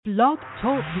Blog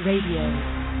Talk Radio.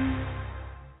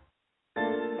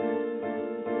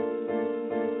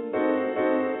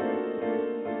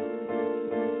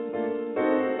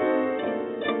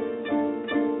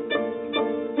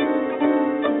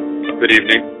 Good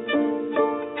evening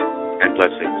and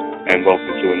blessings, and welcome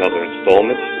to another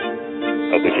installment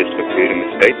of the Gist of Freedom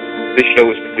Estate. This show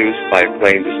is produced by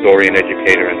acclaimed historian,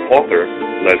 educator, and author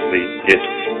Leslie Gist,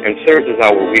 and serves as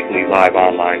our weekly live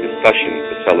online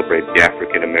discussion to celebrate the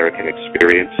African American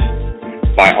experience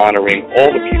by honoring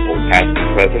all the people, past and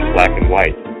present, black and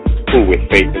white, who, with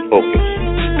faith and focus,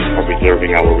 are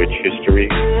preserving our rich history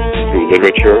through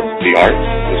literature, the arts,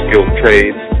 the skilled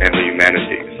trades, and the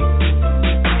humanities.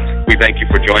 We thank you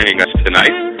for joining us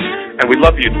tonight, and we'd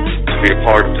love you to be a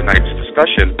part of tonight's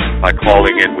discussion by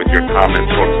calling in with your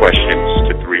comments or questions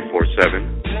to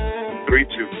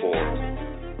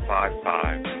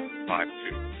 347-324-5552.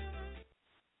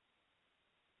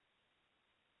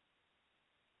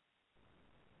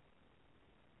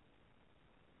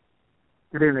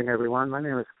 Good evening, everyone. My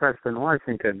name is Preston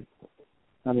Washington.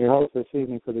 I'm your host this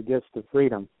evening for the Gist of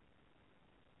Freedom.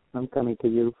 I'm coming to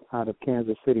you out of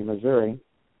Kansas City, Missouri.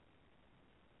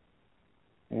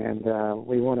 And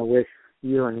we want to wish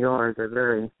you and yours a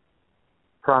very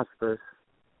prosperous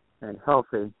and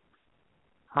healthy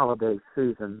holiday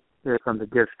season here from the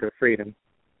Gift of Freedom.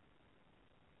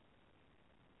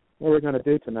 What we're going to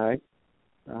do tonight,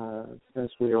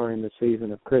 since we are in the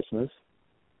season of Christmas,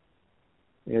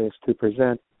 is to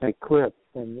present a clip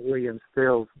in William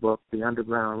Still's book, The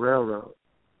Underground Railroad,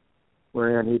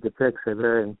 wherein he depicts a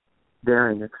very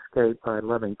daring escape by a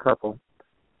loving couple,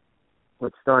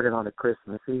 which started on a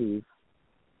Christmas Eve.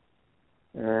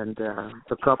 And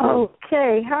the couple...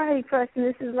 Okay. Hi, Preston.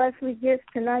 This is Leslie Gist.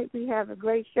 Tonight we have a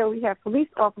great show. We have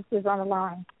police officers on the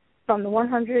line from the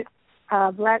 100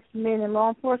 Black Men in Law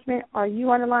Enforcement. Are you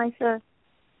on the line, sir?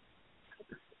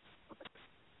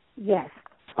 Yes.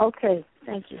 Okay.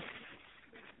 Thank you.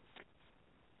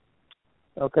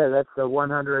 Okay, that's the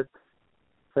 100...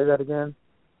 Say that again.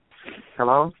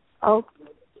 Hello? Oh.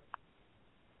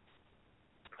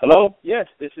 Hello? Yes,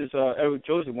 this is Eric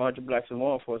Josey, 100 Blacks in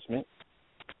Law Enforcement.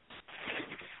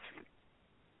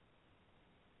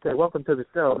 Okay, welcome to the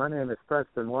show. My name is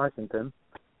Preston Washington,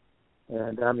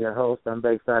 and I'm your host. I'm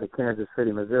based out of Kansas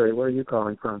City, Missouri. Where are you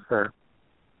calling from, sir?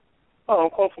 Oh, I'm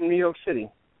calling from New York City.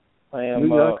 I am.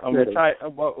 New York I'm City. retired.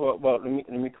 Well, let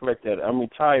me correct that. I'm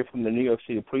retired from the New York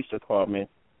City Police Department,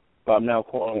 but I'm now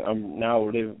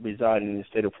residing in the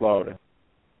state of Florida.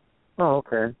 Oh,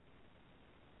 okay.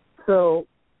 So.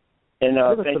 And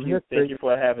thank you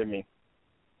for having me.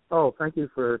 Oh, thank you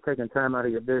for taking time out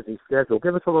of your busy schedule.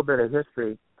 Give us a little bit of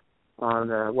history on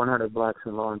 100 Blacks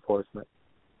in Law Enforcement.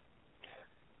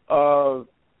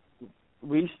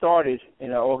 We started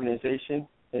in our organization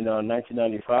in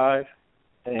 1995,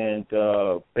 and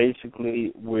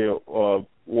basically we're all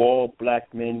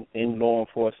black men in law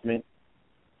enforcement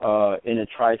in the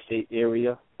tri-state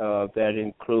area. That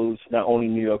includes not only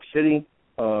New York City,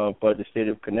 but the state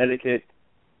of Connecticut,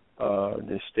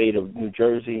 the state of New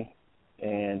Jersey,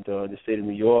 and the state of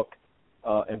New York,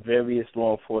 and various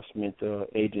law enforcement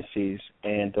agencies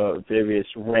and various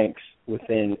ranks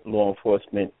within law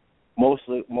enforcement. Most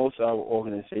of our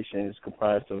organization is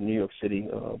comprised of New York City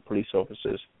police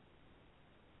officers.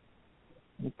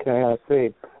 Okay, I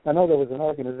see. I know there was an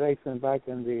organization back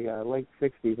in the late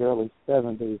 60s, early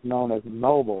 70s known as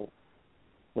NOBLE,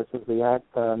 which was the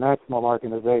National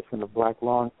Organization of Black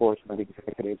Law Enforcement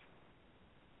Executives.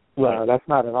 Right. That's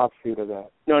not an offshoot of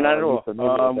that. No, not at all.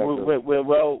 We're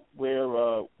well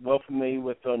familiar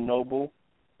with NOBLE.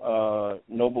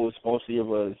 NOBLE is mostly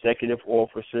of executive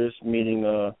officers,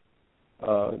 meaning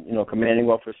commanding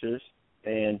officers,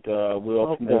 and we're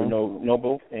all familiar with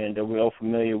NOBLE, and we're all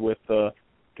familiar with the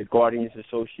Guardians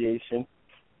Association,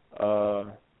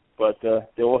 but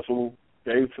they're also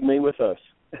very familiar with us,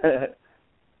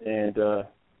 and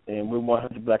we're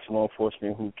 100 Blacks in Law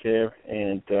Enforcement who care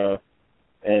and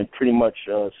pretty much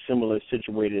similar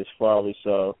situated as far as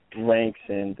ranks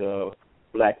and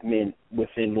black men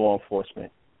within law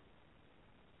enforcement.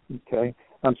 Okay.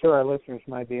 I'm sure our listeners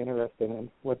might be interested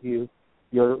in what your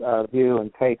view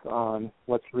and take on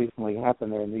what's recently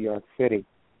happened there in New York City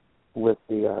with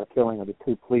the killing of the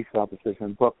two police officers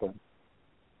in Brooklyn.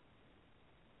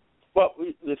 Well,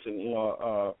 listen,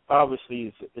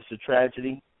 obviously it's a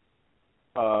tragedy.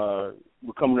 We're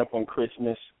coming up on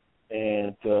Christmas,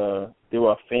 and there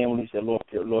are families that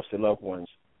lost their loved ones.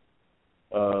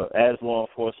 As law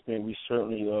enforcement, we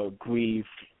certainly grieve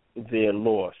their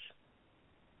loss,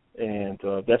 and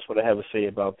that's what I have to say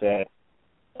about that.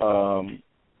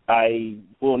 I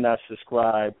will not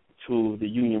subscribe to the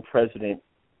union president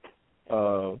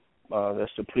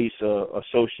that's the Police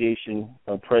Association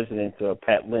President,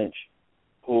 Pat Lynch,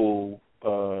 who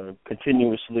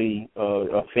continuously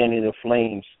fanning the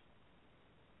flames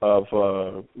of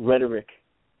rhetoric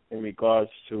in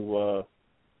regards to,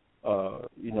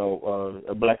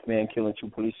 a black man killing 2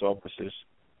 police officers.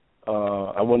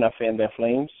 I will not fan that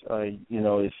flames. I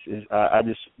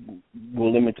just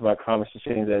will limit my comments to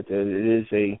saying that it is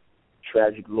a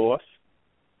tragic loss,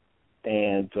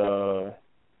 and we're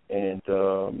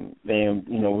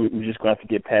just going to have to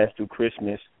get past through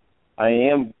Christmas. I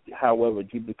am, however,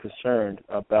 deeply concerned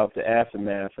about the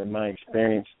aftermath and my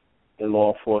experience in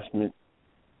law enforcement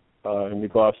in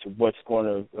regards to what's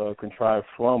going to contrive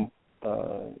from,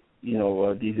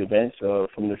 these events,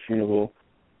 from the funeral,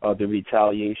 the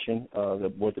retaliation,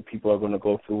 what the people are going to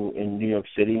go through in New York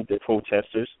City, the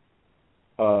protesters,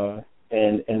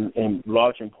 and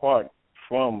large in part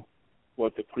from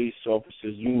what the police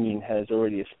officers union has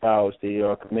already espoused. They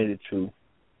are committed to,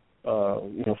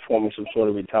 forming some sort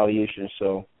of retaliation.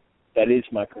 So that is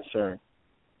my concern.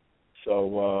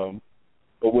 So,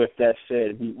 but with that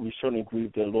said, we certainly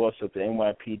grieve the loss of the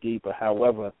NYPD. But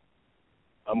however,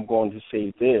 I'm going to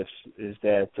say this, is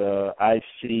that I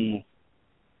see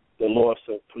the loss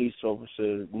of police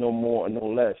officers no more and no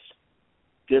less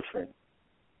different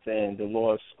than the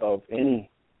loss of any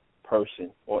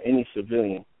person or any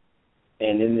civilian.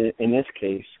 And in this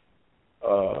case,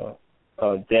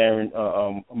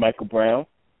 Michael Brown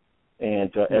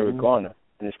and Eric Garner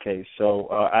in this case. So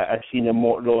I see them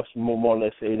more or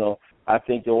less, I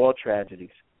think they're all tragedies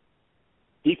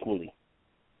equally.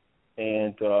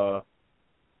 And there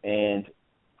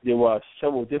are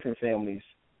several different families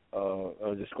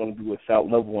that's going to be without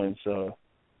loved ones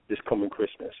this coming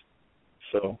Christmas.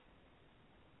 So,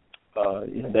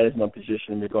 that is my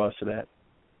position in regards to that.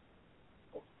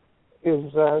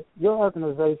 Is your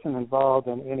organization involved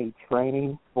in any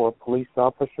training for police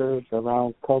officers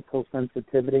around cultural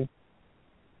sensitivity?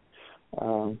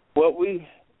 Well,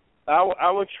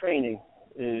 our training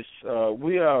is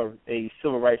we are a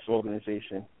civil rights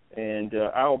organization, and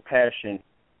our passion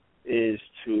is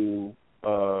for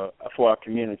our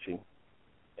community.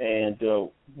 And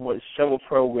what several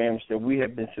programs that we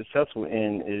have been successful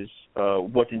in is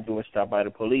What to Do and Stop by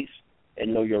the Police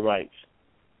and Know Your Rights.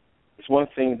 It's one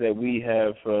thing that we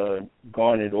have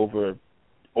garnered over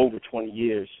 20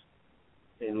 years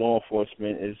in law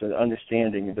enforcement is an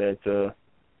understanding that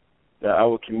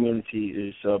our community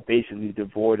is basically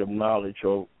devoid of knowledge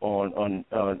of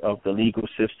the legal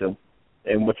system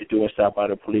and what to do and stop by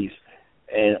the police.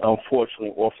 And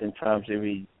unfortunately, oftentimes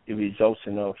it results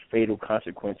in fatal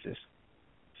consequences.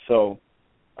 So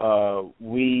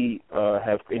we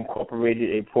have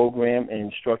incorporated a program in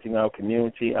instructing our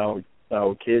community, our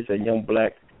kids, our young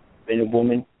black men and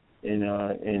women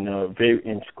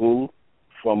in school,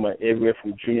 from everywhere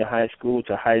from junior high school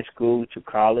to high school to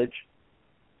college,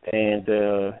 and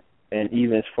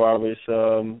even as far as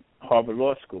Harvard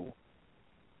Law School,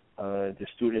 the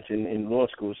students in law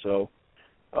school. So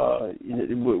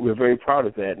we're very proud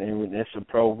of that, and that's a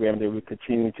program that we're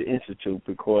continuing to institute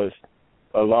because,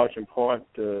 large in part,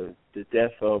 the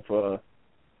death of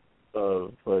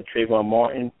Trayvon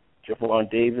Martin, Javon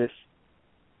Davis,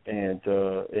 and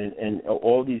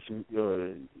all these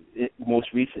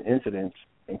most recent incidents,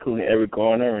 including Eric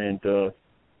Garner and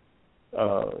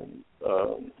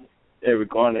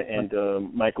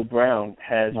Michael Brown,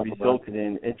 has resulted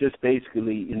in just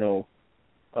basically,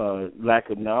 lack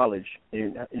of knowledge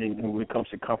when it comes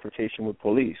to confrontation with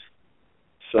police.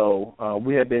 So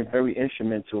we have been very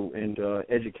instrumental in the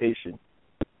education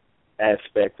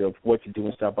aspect of what to do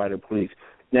and stop by the police.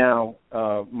 Now,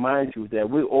 mind you, that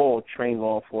we all train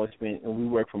law enforcement, and we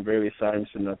work from various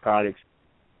sides of narcotics,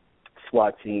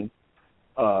 SWAT team,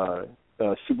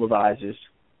 supervisors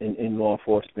in law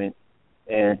enforcement,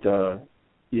 and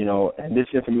and this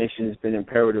information has been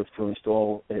imperative to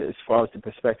install as far as the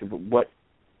perspective of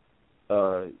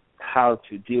how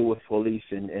to deal with police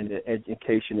and the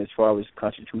education as far as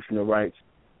constitutional rights,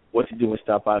 what to do and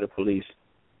stop by the police.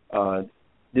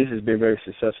 This has been very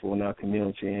successful in our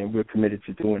community, and we're committed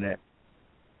to doing that.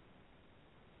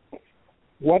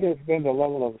 What has been the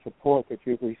level of support that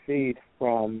you've received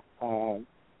from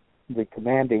the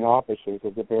commanding officers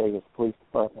of the various police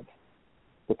departments,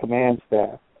 the command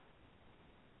staff?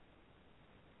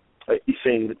 You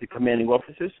saying the commanding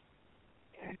officers?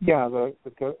 Yeah,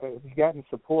 you've gotten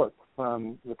support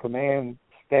from the command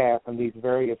staff in these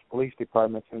various police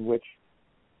departments in which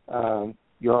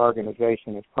your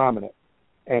organization is prominent,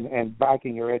 and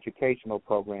backing your educational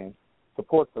programs,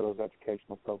 support for those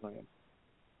educational programs.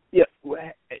 Yeah,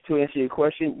 to answer your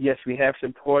question, yes, we have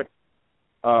support,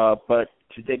 but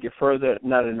to take it further,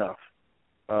 not enough.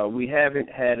 We haven't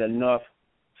had enough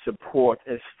support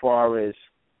as far as,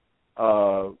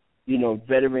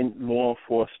 veteran law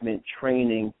enforcement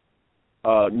training,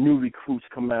 new recruits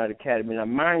coming out of the academy. Now,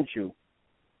 mind you,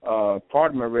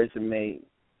 part of my resume,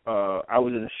 I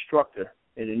was an instructor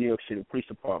in the New York City Police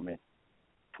Department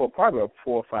for probably about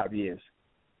 4 or 5 years.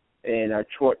 And I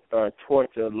taught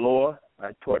law,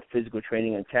 I taught physical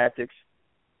training and tactics.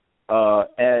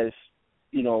 As,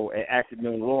 an active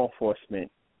member of law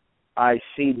enforcement, I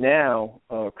see now,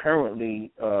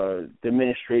 currently, the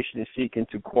administration is seeking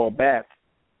to call back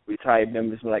retired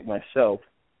members like myself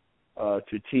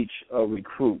to teach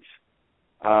recruits.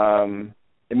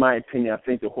 In my opinion, I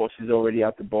think the horse is already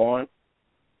out the barn.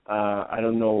 I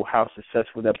don't know how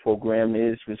successful that program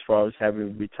is as far as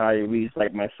having retirees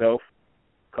like myself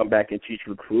come back and teach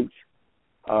recruits.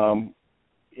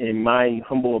 In my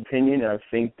humble opinion, I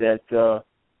think that the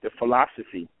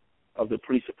philosophy of the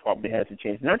police department has to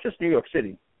change, not just New York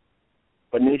City,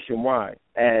 but nationwide.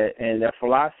 And that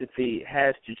philosophy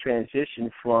has to transition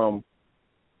from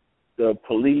the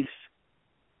police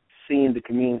seeing the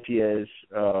community as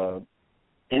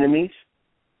enemies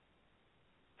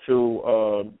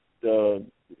to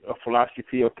a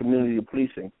philosophy of community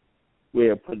policing,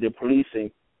 where the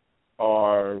policing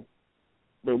are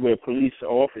where police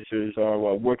officers are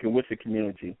working with the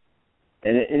community.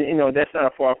 And that's not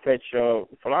a far-fetched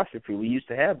philosophy. We used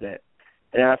to have that.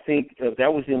 And I think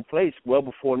that was in place well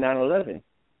before 9/11.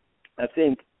 I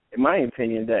think, in my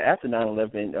opinion, that after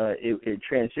 9/11, it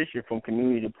transitioned from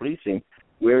community policing,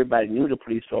 where everybody knew the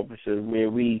police officer, where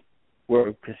we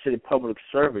were considered public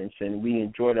servants and we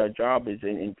enjoyed our job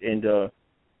and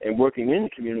working in the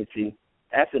community.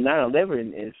 After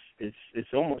 9/11,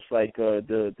 it's almost like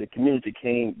the community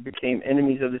became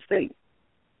enemies of the state.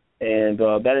 And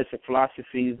that is a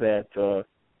philosophy that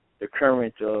the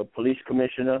current police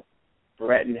commissioner,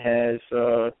 Bratton, has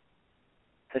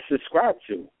subscribed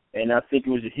to. And I think it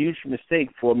was a huge mistake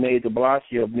for Mayor de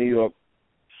Blasio of New York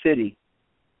City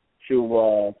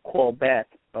to call back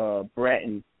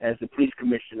Bratton as the police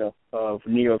commissioner of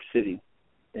New York City.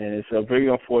 And it's very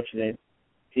unfortunate.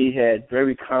 He had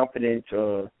very competent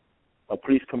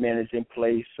police commanders in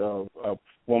place.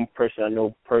 One person I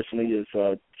know personally is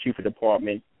Chief of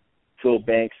Department Phil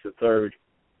Banks III,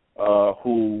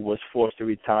 who was forced to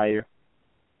retire,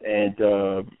 and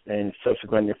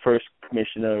subsequently the first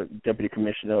commissioner, Deputy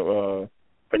Commissioner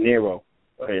Pinero,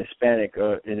 a Hispanic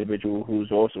individual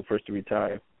who's also first to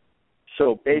retire.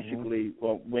 So basically,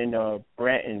 when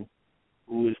Bratton,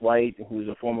 who is white, who is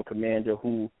a former commander,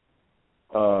 who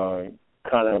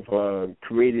kind of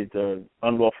created the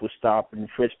unlawful stop and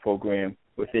frisk program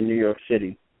within New York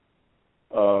City,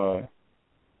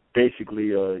 basically,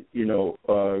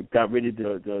 got rid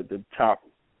of the top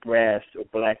brass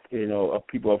of black, of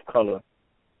people of color,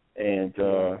 and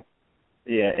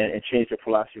and changed the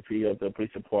philosophy of the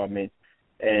police department.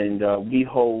 And we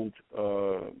hold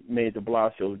Mayor de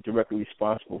Blasio directly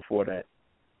responsible for that.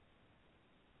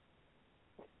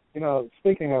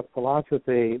 Speaking of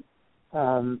philosophy,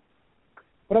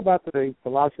 what about the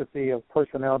philosophy of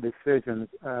personnel decisions,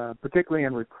 particularly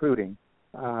in recruiting?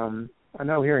 I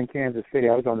know here in Kansas City,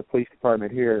 I was on the police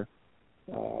department here,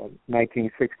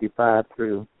 1965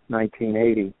 through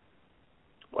 1980.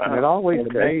 Wow. And it always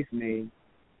amazed me.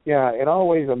 Yeah, it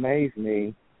always amazed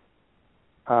me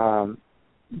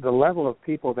the level of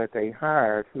people that they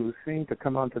hired who seemed to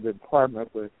come onto the department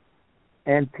with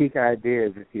antique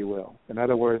ideas, if you will. In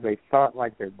other words, they thought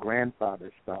like their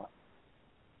grandfathers thought.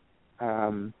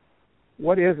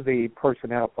 What is the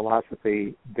personnel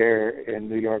philosophy there in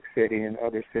New York City and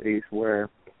other cities where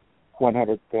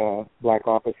 100 black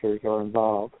officers are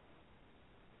involved?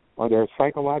 Are there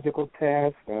psychological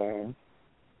tests? Is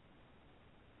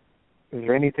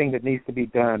there anything that needs to be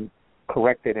done,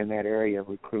 corrected in that area of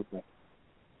recruitment?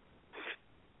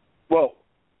 Well,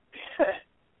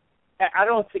 I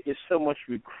don't think it's so much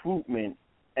recruitment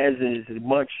as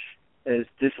much as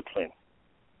discipline.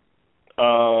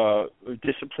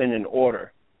 Discipline and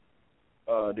order,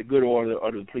 the good order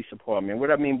of the police department.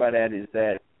 What I mean by that is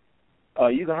that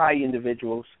you can hire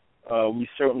individuals. We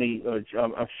certainly,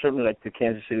 I'm certainly like the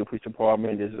Kansas City Police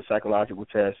Department. There's a psychological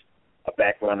test, a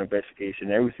background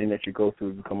investigation, everything that you go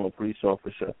through to become a police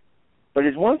officer. But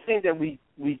there's one thing that we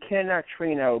cannot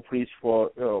train our police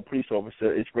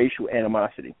officer is racial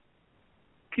animosity.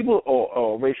 People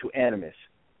are racial animus.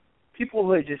 People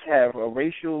who just have a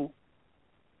racial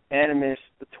animus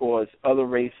towards other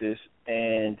races,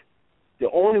 and the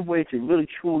only way to really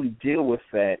truly deal with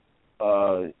that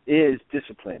is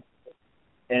discipline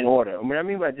and order. And what I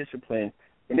mean by discipline,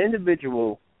 an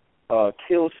individual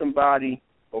kills somebody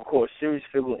or cause serious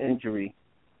physical injury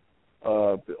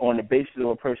on the basis of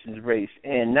a person's race.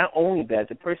 And not only that,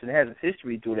 the person has a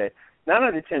history to do that. 9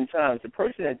 out of 10 times, the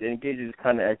person that engages in this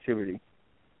kind of activity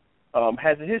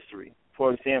has a history.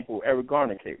 For example, Eric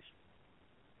Garner case.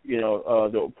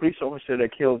 The police officer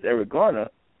that killed Eric Garner,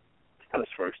 it's not his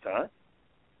first time.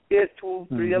 He has 2 or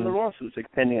 3 other lawsuits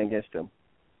pending against him,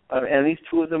 and at least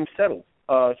 2 of them settled.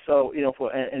 For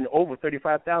over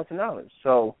 $35,000.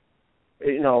 So,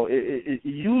 it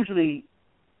usually,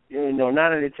 9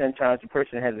 out of 10 times the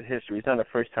person has a history. It's not a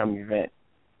first-time event.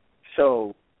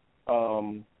 So,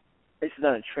 it's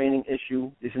not a training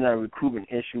issue. It's not a recruitment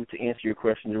issue, to answer your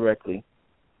question directly.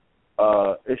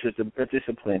 It's just a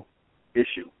discipline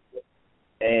issue.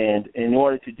 And in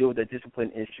order to deal with that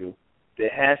discipline issue, there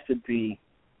has to be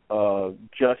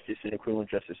justice in the criminal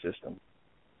justice system.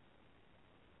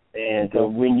 And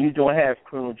when you don't have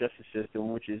criminal justice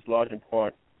system, which is large in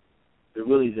part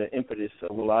really the impetus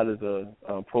of a lot of the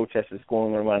protests that's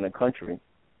going around the country,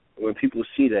 when people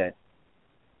see that,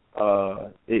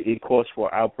 it calls for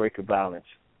an outbreak of violence,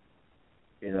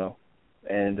 and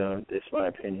it's my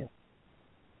opinion.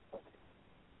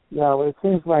 Yeah, well, it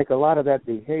seems like a lot of that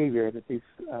behavior that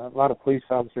a lot of police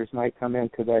officers might come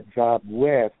into that job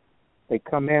with, they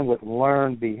come in with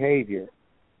learned behavior,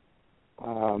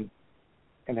 and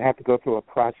they have to go through a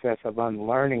process of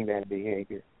unlearning that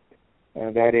behavior.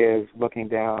 And that is looking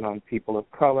down on people of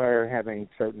color, having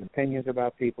certain opinions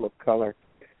about people of color,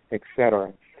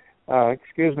 etc.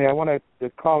 Excuse me, I want the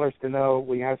callers to know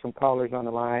we have some callers on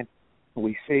the line.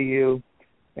 We see you,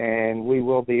 and we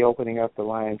will be opening up the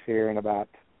lines here in about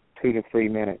 2 to 3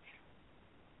 minutes.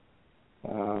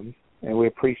 And we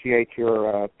appreciate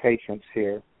your patience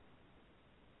here.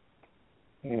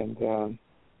 And,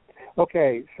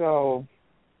 okay, so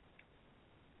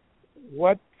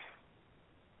what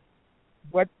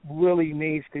really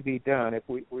needs to be done? If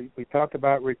we talked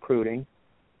about recruiting,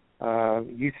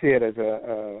 you see it as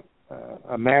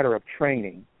a matter of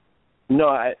training. No,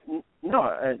 I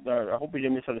hope you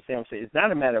didn't misunderstand what I'm saying. It's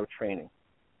not a matter of training.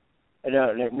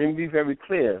 And let me be very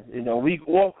clear. We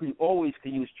always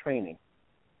can use training.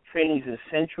 Training is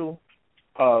essential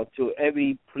to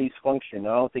every police function.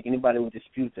 I don't think anybody would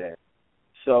dispute that.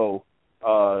 So,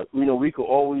 we could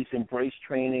always embrace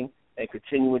training and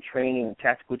continue with training and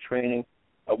tactical training.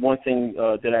 One thing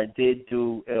that I did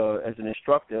do as an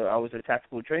instructor, I was a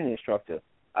tactical training instructor.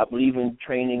 I believe in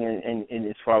training in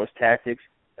as far as tactics,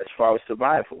 as far as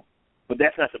survival. But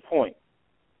that's not the point.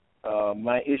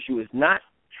 My issue is not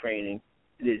training,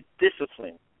 it is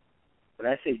discipline. When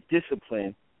I say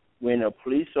discipline, when a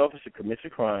police officer commits a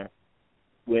crime,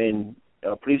 when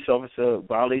a police officer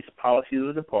violates policies of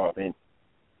the department,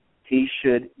 he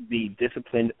should be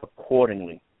disciplined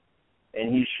accordingly.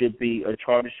 And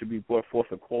charges should be brought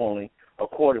forth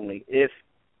accordingly if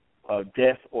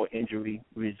death or injury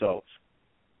results.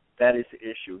 That is the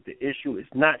issue. The issue is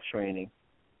not training,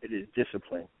 it is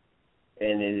discipline.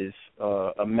 And it is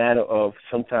a matter of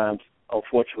sometimes,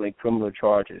 unfortunately, criminal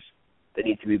charges that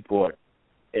need to be brought.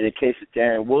 In the case of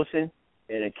Darren Wilson,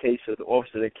 in the case of the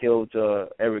officer that killed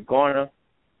Eric Garner,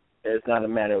 it's not a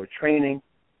matter of training.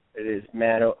 It is a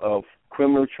matter of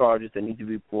criminal charges that need to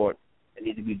be brought and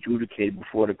need to be adjudicated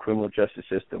before the criminal justice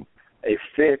system, a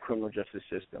fair criminal justice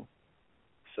system.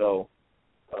 So,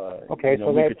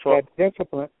 that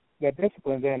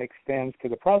discipline then extends to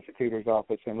the prosecutor's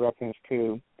office in reference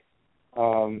to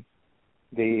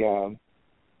the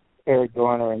Eric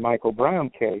Garner and Michael Brown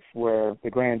case, where the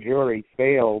grand jury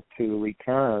failed to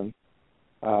return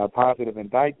positive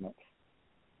indictments.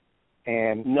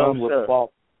 And no, some sir.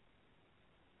 Fault.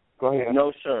 Go ahead.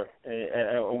 No, sir.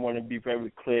 I want to be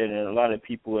very clear that a lot of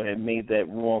people have made that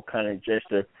wrong kind of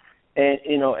gesture.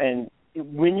 And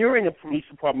when you're in the police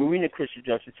department, we're in the Christian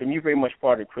justice system, you're very much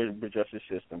part of the criminal justice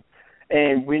system.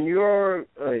 And when you're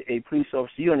a police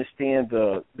officer, you understand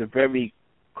the very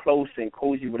close and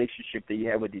cozy relationship that you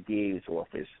have with the DA's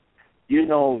office. You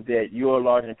know that you're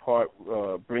large in part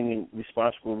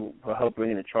responsible for help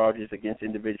bringing the charges against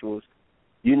individuals.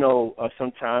 You know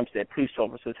sometimes that police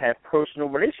officers have personal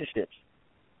relationships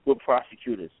with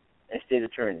prosecutors and state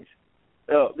attorneys.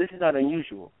 This is not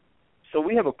unusual. So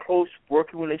we have a close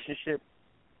working relationship,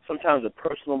 sometimes a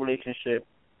personal relationship.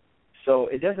 So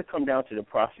it doesn't come down to the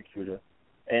prosecutor.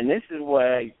 And this is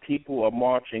why people are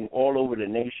marching all over the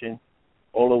nation,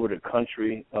 all over the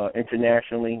country,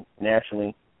 internationally,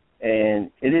 nationally.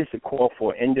 And it is a call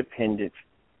for independent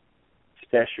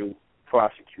special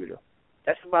prosecutor.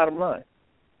 That's the bottom line.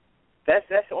 That's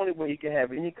the only way you can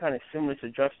have any kind of semblance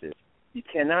of justice. You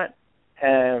cannot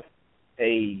have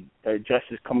a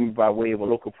justice coming by way of a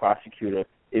local prosecutor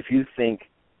if you think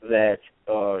that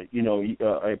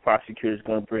a prosecutor is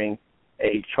going to bring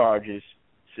a charges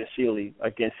sincerely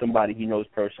against somebody he knows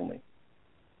personally.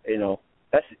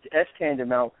 That's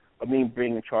tantamount of me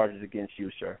bringing charges against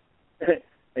you, sir.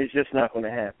 It's just not going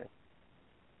to happen.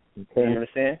 Okay. You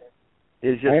understand?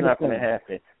 It's just not going to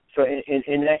happen. So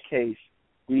in that case,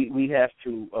 we have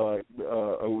to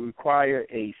require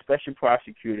a special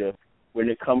prosecutor when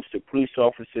it comes to police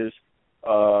officers,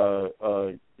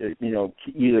 either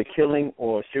killing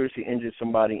or seriously injured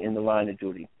somebody in the line of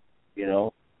duty.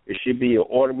 It should be an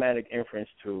automatic inference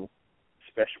to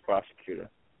special prosecutor,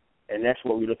 and that's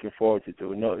what we're looking forward to do.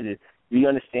 We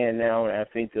understand now, and I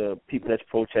think the people that's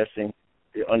protesting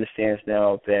understands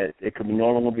now that it could no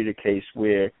longer be the case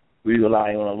where we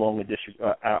rely on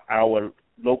our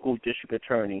local district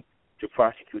attorney to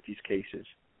prosecute these cases.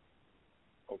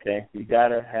 Okay, we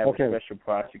gotta have a special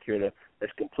prosecutor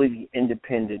that's completely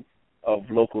independent of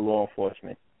local law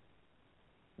enforcement.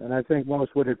 And I think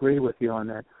most would agree with you on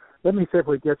that. Let me see if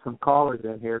we get some callers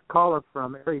in here. Caller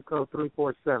from area code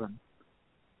 347.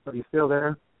 Are you still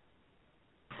there?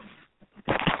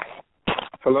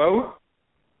 Hello?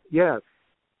 Yes.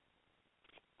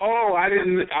 Oh, I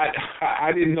didn't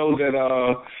know that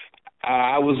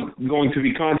I was going to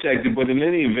be contacted, but in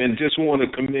any event, just want to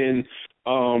commend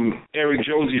Eric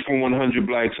Josey from 100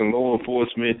 Blacks in Law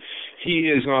Enforcement. He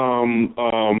has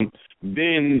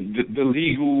been the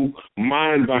legal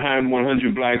mind behind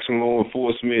 100 Blacks in Law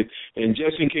Enforcement, and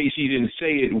just in case he didn't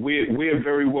say it, we're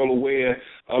very well aware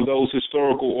of those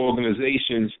historical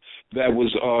organizations that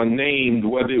was named,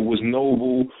 whether it was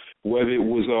Noble, whether it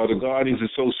was the Guardians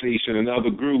Association and other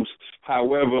groups.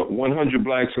 However, 100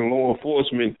 Blacks in Law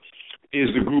Enforcement is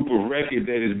the group of record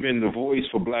that has been the voice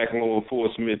for black law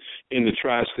enforcement in the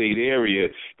tri-state area.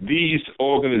 These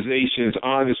organizations,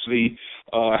 honestly,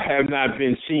 have not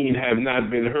been seen, have not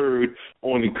been heard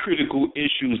on the critical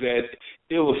issues that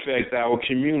ill affect our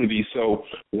community. So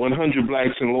 100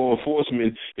 Blacks in Law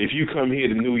Enforcement, if you come here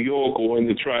to New York or in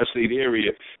the tri-state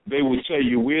area, they will tell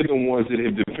you we're the ones that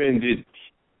have defended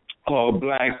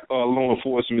black law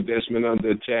enforcement that's been under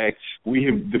attack. We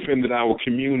have defended our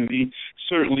community.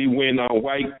 Certainly when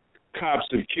white cops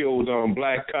have killed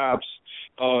black cops,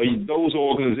 those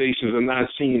organizations are not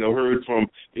seen or heard from.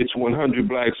 It's 100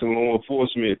 Blacks in Law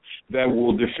Enforcement that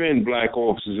will defend black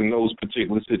officers in those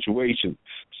particular situations.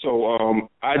 So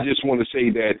I just want to say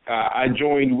that I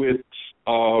joined with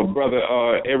Brother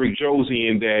Eric Josey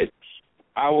in that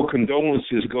our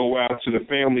condolences go out to the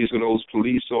families of those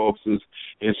police officers,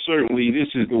 and certainly this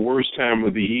is the worst time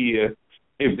of the year.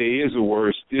 If there is a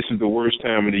worst, this is the worst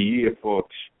time of the year for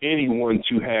anyone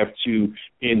to have to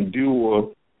endure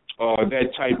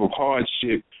that type of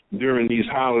hardship during these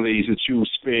holidays that you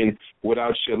spend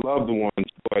without your loved ones.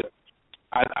 But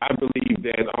I believe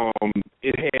that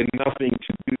it had nothing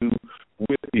to do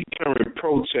with the current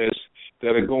protests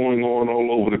that are going on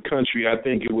all over the country. I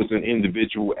think it was an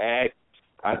individual act.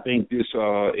 I think this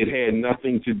it had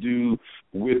nothing to do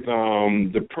with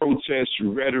the protest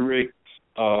rhetoric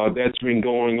that's been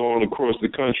going on across the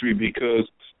country, because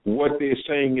what they're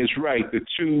saying is right. The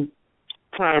two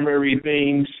primary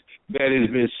things that has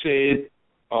been said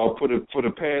for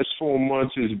the past 4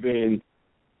 months has been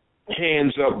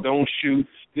hands up, don't shoot.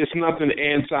 There's nothing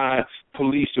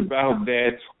anti-police about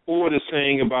that, or the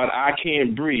saying about I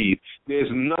can't breathe.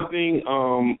 There's nothing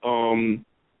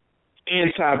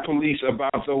anti-police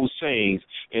about those sayings,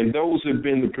 and those have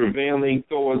been the prevailing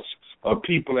thoughts of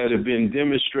people that have been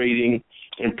demonstrating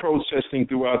and protesting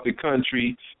throughout the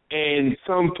country, and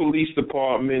some police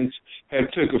departments have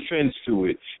took offense to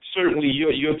it. Certainly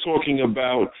you're talking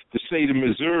about the state of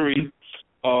Missouri.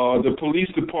 The police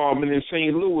department in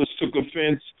St. Louis took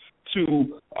offense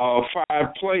to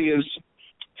 5 players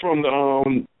from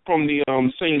the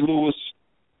St. Louis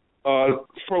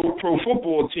pro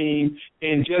football team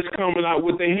and just coming out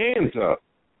with their hands up.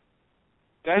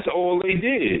 That's all they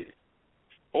did.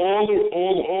 All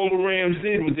the Rams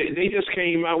did was they just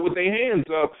came out with their hands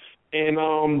up, and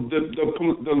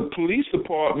the police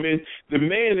department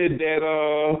demanded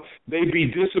that they be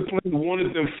disciplined,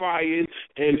 wanted them fired,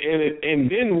 and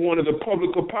then wanted a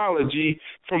public apology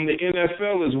from the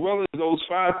NFL as well as those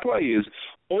 5 players,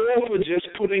 all for just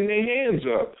putting their hands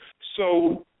up.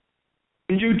 So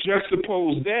when you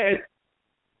juxtapose that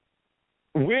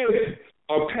with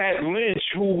Pat Lynch,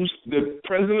 who's the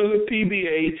president of the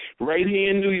PBA right here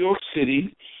in New York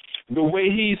City, the way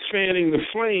he's fanning the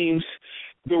flames,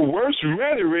 the worst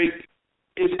rhetoric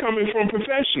is coming from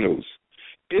professionals.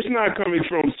 It's not coming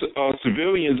from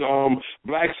civilians,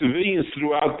 black civilians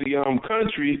throughout the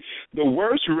country. The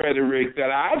worst rhetoric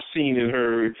that I've seen and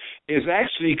heard is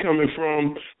actually coming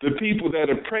from the people that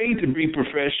are paid to be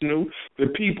professional, the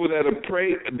people that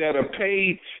are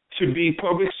paid to be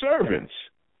public servants.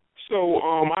 So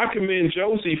I commend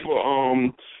Josey for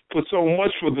so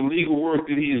much for the legal work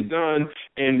that he has done,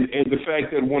 and the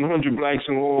fact that 100 Blacks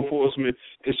in Law Enforcement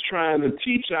is trying to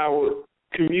teach our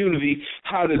community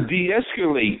how to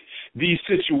de-escalate these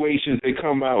situations that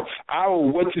come out. Our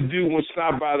what to do when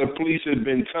stopped by the police has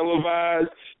been televised.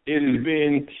 It has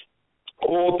been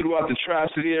all throughout the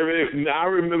Tri-City area. I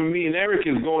remember me and Eric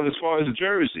is going as far as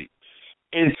Jersey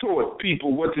and taught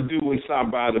people what to do when stopped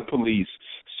by the police.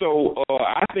 So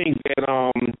I think that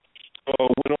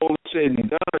when all is said and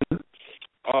done,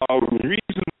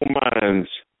 reasonable minds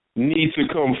need to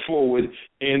come forward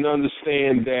and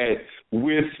understand that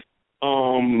with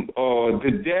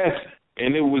the death,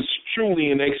 and it was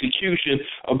truly an execution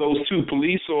of those two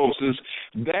police officers,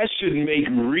 that should make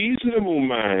reasonable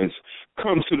minds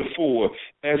come to the fore,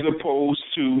 as opposed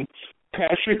to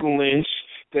Patrick Lynch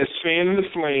that's fanning the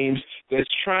flames, that's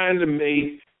trying to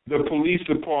make the police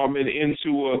department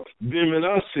into a them and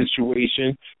us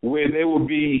situation where there will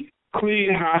be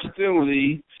clear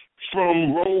hostility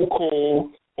from roll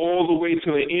call all the way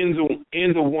to the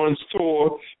end of one's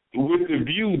tour, with the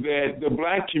view that the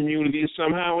black community is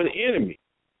somehow an enemy.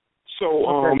 So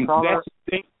that's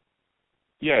the thing.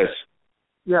 Yes.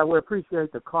 Yeah, we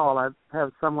appreciate the call. I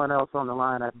have someone else on the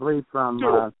line, I believe, from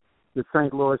the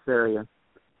St. Louis area,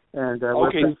 and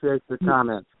we appreciate the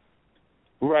comments.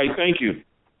 Right, thank you.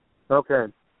 Okay.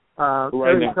 Right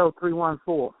area now. code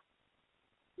 314.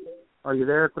 Are you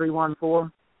there,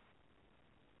 314?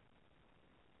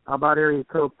 How about area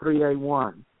code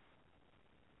 381?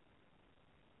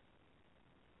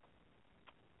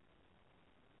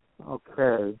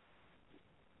 Okay.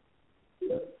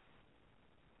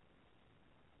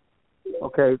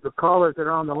 Okay, the callers that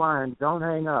are on the line, don't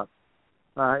hang up.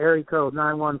 Area code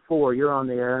 914, you're on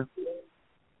the air.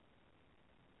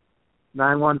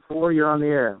 914, you're on the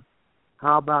air.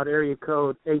 How about area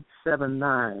code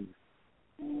 879?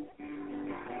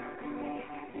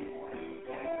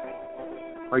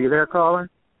 Are you there, caller?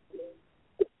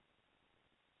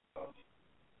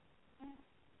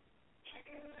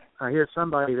 I hear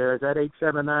somebody there. Is that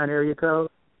 879 area code?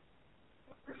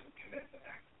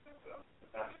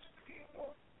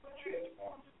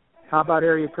 How about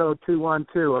area code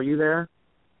 212? Are you there?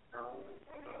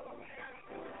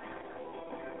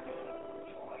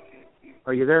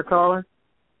 Are you there, caller?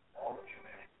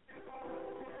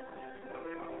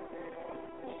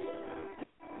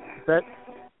 Is that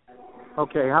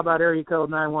okay? How about area code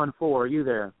 914? Are you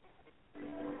there?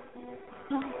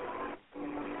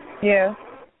 Yeah.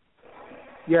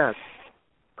 Yes.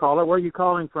 Caller, where are you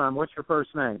calling from? What's your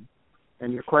first name?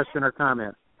 And your question or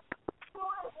comment?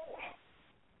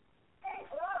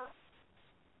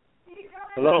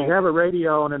 Hello. Do you have a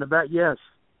radio on in the back? Yes.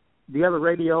 Do you have a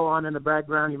radio on in the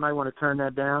background? You might want to turn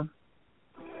that down.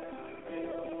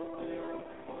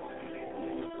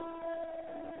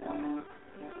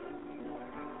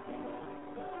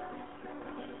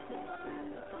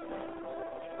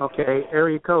 Okay,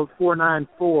 area code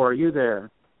 494, are you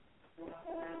there?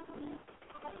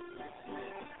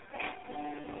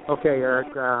 Okay, Eric,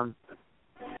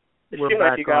 It we're seems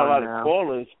back like you got a lot on now. of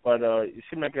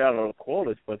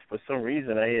callers, but for some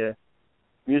reason I hear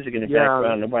music in the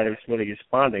background. Nobody's really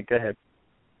responding. Go ahead.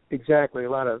 Exactly,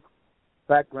 a lot of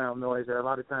background noise there. A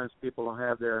lot of times people don't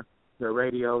have their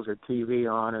radios or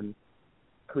TV on and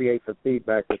create the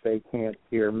feedback that they can't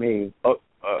hear me. Oh,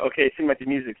 okay. It seems like the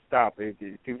music stopped. See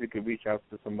if we could reach out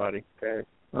to somebody. Okay.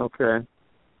 Okay.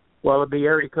 Well, it'd be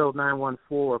area code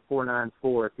 914 or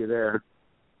 494 if you're there.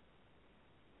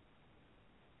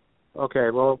 Okay,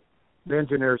 well, the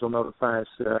engineers will notify us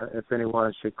if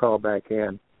anyone should call back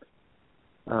in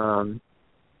to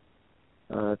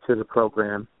the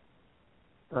program.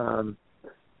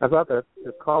 I thought that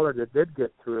the caller that did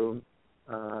get through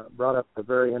brought up a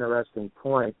very interesting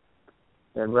point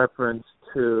in reference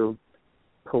to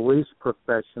police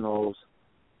professionals,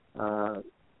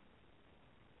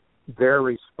 their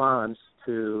response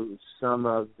to some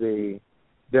of the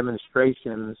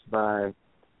demonstrations by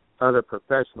other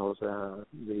professionals.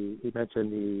 He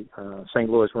mentioned the St.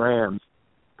 Louis Rams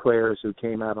players who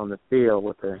came out on the field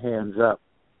with their hands up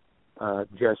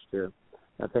gesture.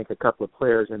 I think a couple of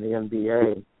players in the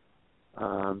NBA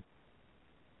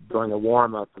during the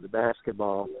warm-up for the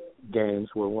basketball games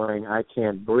were wearing "I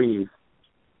Can't Breathe"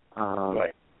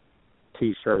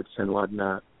 T-shirts and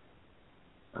whatnot.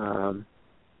 So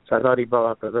I thought he brought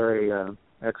up a very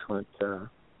excellent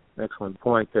excellent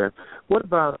point there. What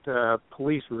about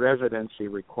police residency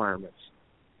requirements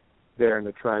there in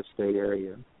the tri-state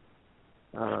area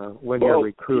when you're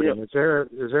recruiting? Yeah.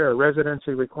 Is there a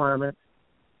residency requirement?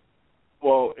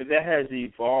 Well, that has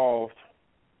evolved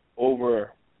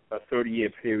over a 30-year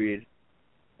period,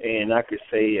 and I could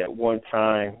say at one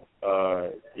time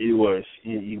it was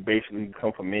you basically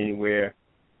come from anywhere,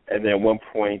 and then at one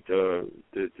point the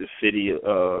city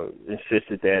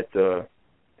insisted that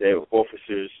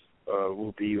officers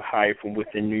will be hired from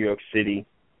within New York City.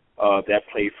 That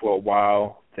played for a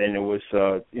while. Then it was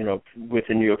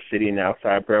within New York City and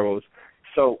outside boroughs.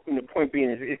 So the point being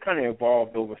is it kind of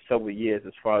evolved over several years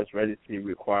as far as residency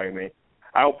requirement.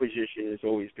 Our position has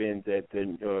always been that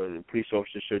the police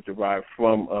officers should derive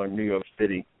from New York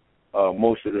City.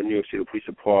 Most of the New York City Police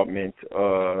Department,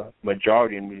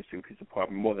 majority of the New York City Police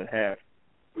Department, more than half,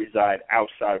 reside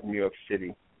outside of New York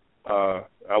City. I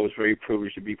was very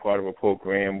privileged to be part of a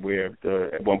program where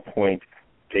at one point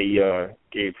they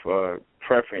gave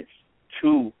preference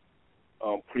to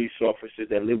police officers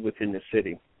that live within the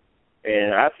city.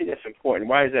 And I think that's important.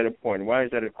 Why is that important? Why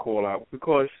is that a call out?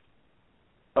 Because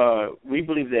we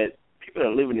believe that people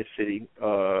that live in the city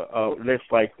are less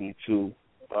likely to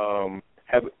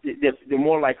they're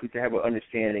more likely to have an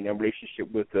understanding and relationship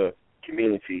with the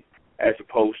community as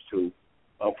opposed to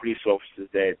police officers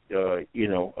that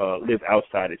live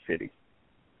outside the city.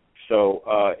 So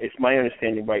it's my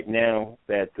understanding right now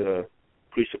that the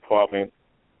police department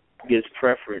gives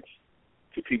preference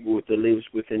to people that lives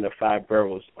within the 5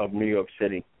 boroughs of New York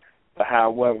City.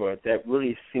 However, that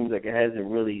really seems like it hasn't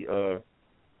really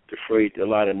defrayed a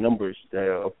lot of numbers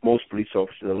of most police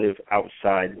officers that live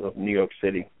outside of New York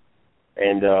City.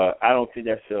 And I don't think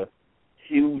that's a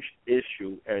huge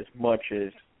issue as much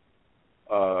as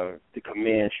the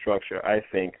command structure, I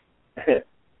think, that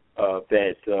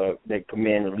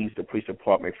command and leads the police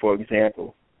department. For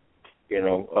example,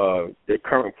 the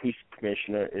current police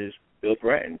commissioner is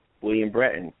William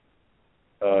Bratton.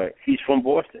 He's from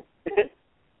Boston.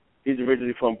 He's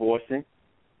originally from Boston.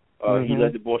 He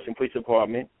led the Boston Police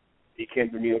Department. He came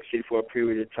to New York City for a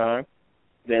period of time,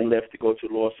 then left to go to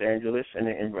Los Angeles,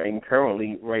 and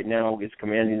currently, right now, is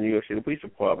commanding the New York City Police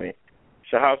Department.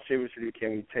 So how seriously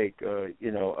can we take,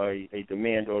 a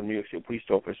demand on New York City police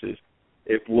officers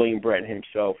if William Bratton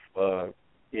himself,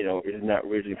 is not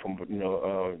originally from,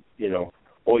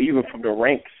 or even from the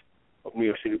ranks of New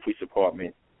York City Police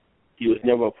Department? He was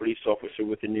never a police officer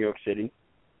within New York City,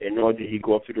 and nor did he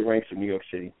go up to the ranks of New York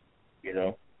City. He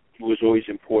was always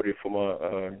imported from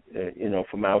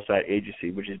from an outside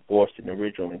agency, which is Boston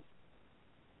originally.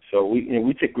 So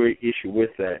we take great issue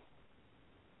with that.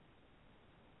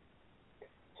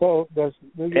 So does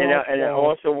I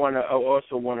also want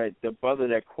to the brother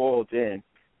that called in,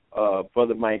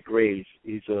 Brother Mike Graves.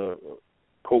 He's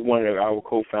one of our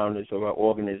co-founders of our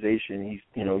organization.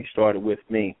 He started with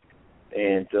me,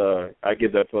 and I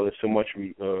give that brother so much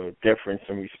deference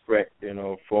and respect,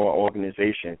 for our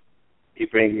organization.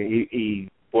 He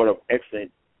brought up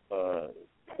excellent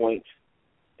points,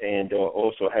 and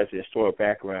also has a historic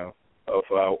background of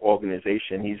our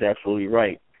organization. He's absolutely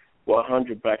right.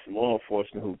 100 blacks in law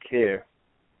enforcement who care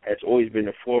has always been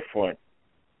the forefront,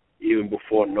 even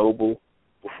before Noble,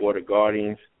 before the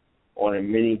Guardians, on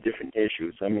many different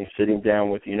issues. I mean, sitting down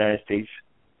with the United States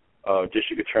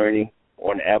District Attorney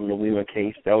on the Avenue Lima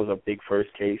case, that was a big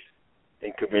first case,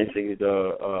 and convincing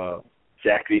the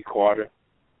Zachary Carter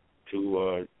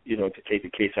to take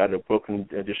the case out of the Brooklyn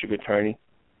District Attorney.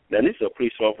 Now, this is a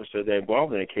police officer that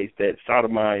involved in a case that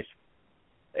sodomized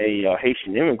a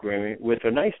Haitian immigrant with a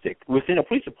nightstick within a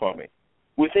police department,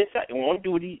 on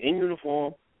duty, in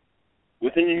uniform,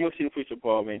 within the New York City Police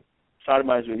Department,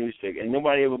 sodomized with a nightstick, and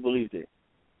nobody ever believed it.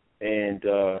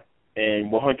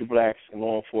 And 100 blacks in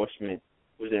law enforcement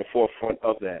was in the forefront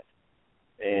of that.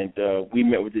 And we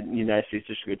met with the United States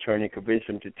District Attorney and convinced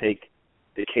him to take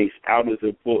the case out of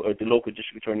the local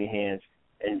district attorney hands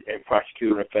and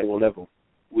prosecute on a federal level.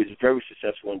 We was very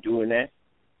successful in doing that.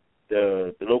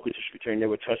 The local district attorney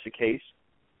never touched the case,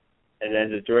 and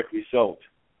as a direct result,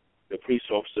 the police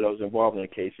officer that was involved in the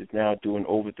case is now doing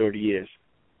over 30 years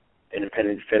in the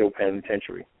federal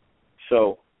penitentiary.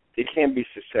 So it can be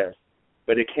success,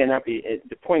 but it cannot be.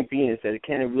 The point being is that it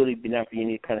can really not be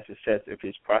any kind of success if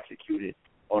it's prosecuted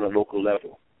on a local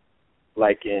level,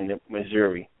 like in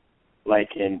Missouri, like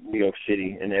in New York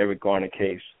City in the Eric Garner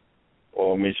case,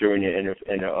 or Missouri in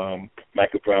the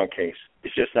Michael Brown case.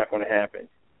 It's just not going to happen.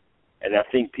 And I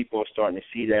think people are starting to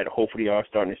see that. Hopefully, are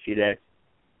starting to see that.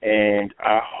 And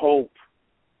I hope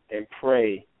and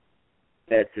pray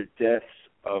that the deaths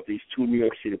of these 2 New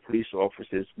York City police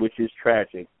officers, which is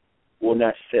tragic, will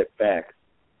not set back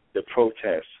the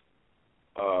protest,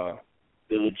 the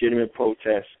legitimate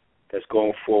protest that's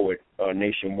going forward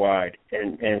nationwide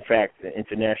and in fact,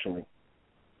 internationally.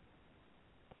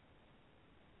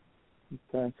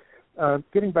 Okay.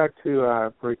 Getting back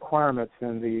to requirements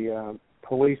in the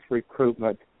police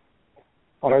recruitment,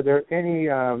 are there any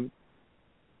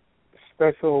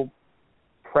special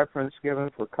preference given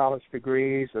for college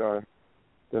degrees, or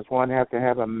does one have to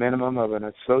have a minimum of an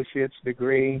associate's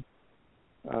degree?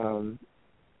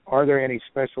 Are there any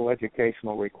special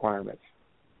educational requirements?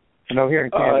 I know here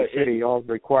in Kansas City, all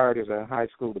required is a high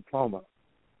school diploma,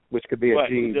 which could be a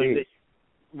GED.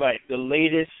 The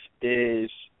latest is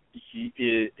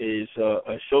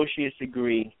associate's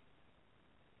degree,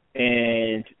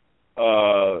 and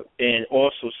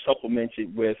also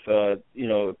supplemented with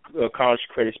college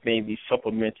credits may be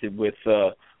supplemented with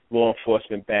law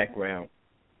enforcement background.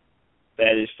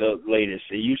 That is the latest.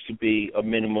 It used to be a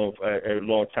minimum a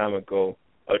long time ago,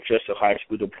 just a high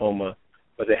school diploma,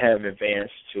 but they have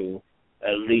advanced to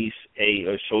at least a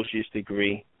associate's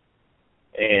degree,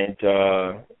 and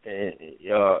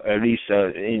at least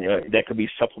that could be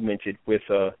supplemented with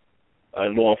a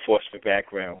law enforcement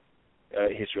background,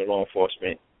 history of law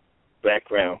enforcement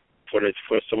background for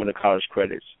some of the college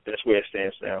credits. That's where it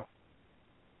stands now.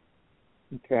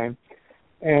 Okay,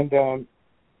 and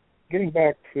getting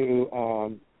back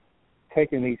to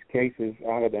taking these cases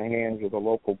out of the hands of the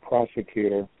local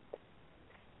prosecutor,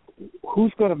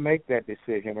 who's going to make that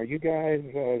decision? Are you guys,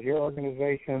 is your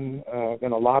organization, going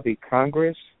to lobby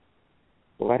Congress?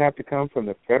 Will that have to come from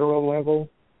the federal level?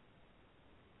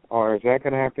 Or is that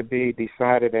going to have to be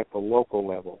decided at the local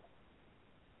level?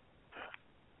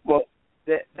 Well,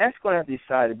 that's going to have to be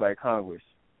decided by Congress.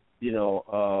 That's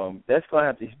going to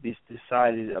have to be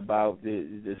decided about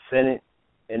the Senate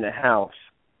and the House.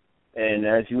 And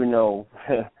as you know,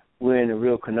 we're in a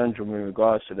real conundrum in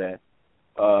regards to that.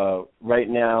 Right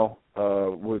now,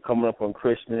 we're coming up on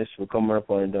Christmas. We're coming up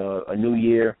on a New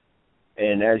Year.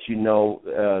 And as you know,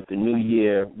 the New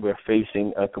Year, we're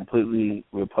facing a completely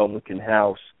Republican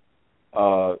House,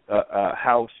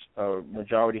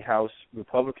 majority House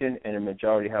Republican and a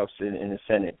majority House in the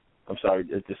Senate. I'm sorry,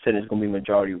 the Senate is going to be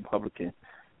majority Republican.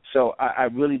 So I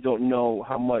really don't know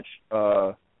how much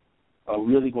are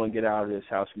really going to get out of this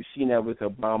House. We've seen that with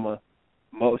Obama.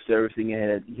 Most everything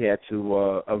he had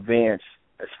to advance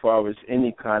as far as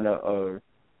any kind of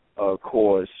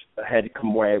cause had to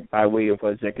come by way of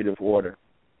executive order.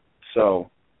 So,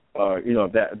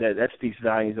 that speaks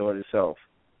volumes on itself.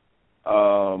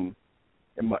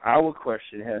 And our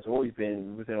question has always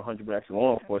been, within 100 Blacks in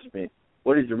law enforcement,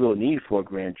 what is the real need for a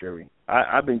grand jury?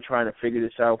 I've been trying to figure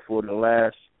this out for the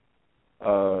last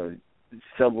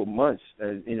several months,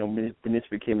 when this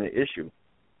became an issue.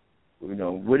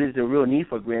 What is the real need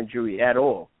for a grand jury at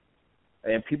all?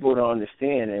 And people don't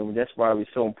understand, and that's why it's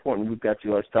so important. We've got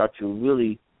to start to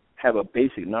really have a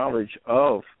basic knowledge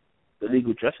of the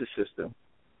legal justice system.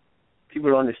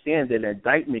 People don't understand that an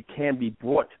indictment can be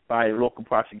brought by a local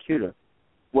prosecutor.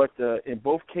 In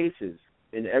both cases,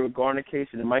 in the Eric Garner case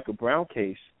and the Michael Brown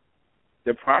case,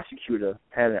 the prosecutor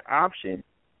had an option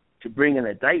to bring an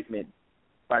indictment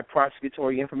by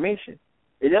prosecutory information.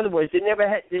 In other words, they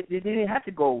didn't have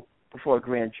to go before a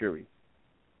grand jury.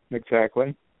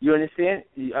 Exactly. You understand?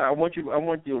 I want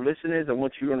your listeners, I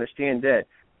want you to understand that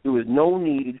there was no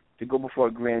need to go before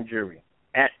a grand jury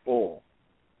at all.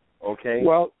 Okay?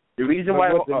 Well, the reason why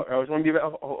hold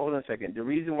on a second. The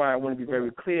reason why I want to be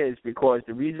very clear is because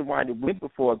the reason why they went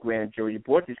before a grand jury, they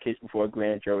brought this case before a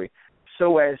grand jury,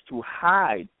 so as to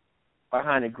hide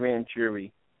behind a grand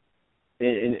jury.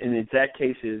 In exact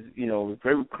cases,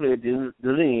 very clear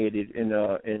delineated in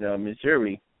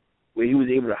Missouri, where he was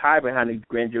able to hide behind the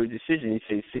grand jury decision. He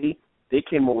said, see, they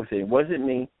came up with it. It wasn't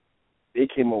me. They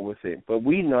came up with it. But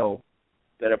we know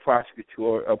that a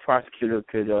prosecutor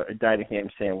could indict a ham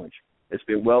sandwich. It's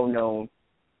been well known.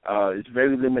 It's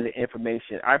very limited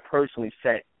information. I personally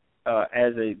sat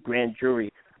as a grand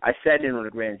jury. I sat in on a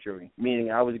grand jury,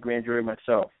 meaning I was a grand jury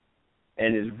myself.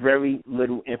 And there's very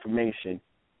little information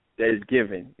that is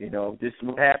given. This is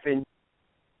what happened.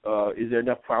 Is there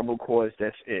enough probable cause?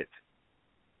 That's it.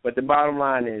 But the bottom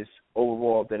line is,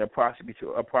 overall, that a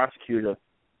prosecutor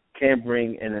can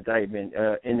bring an indictment.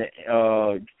 In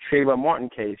the Trayvon Martin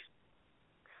case,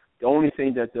 the only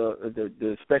thing that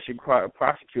the special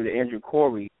prosecutor, Andrew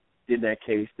Corey, did in that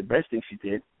case, the best thing she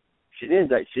did, she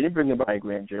didn't bring it by a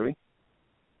grand jury.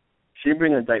 She didn't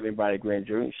bring an indictment by a grand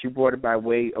jury. She brought it by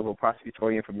way of a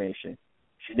prosecutory information.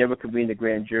 She never convened a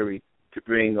grand jury to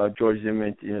bring George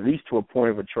Zimmerman at least to a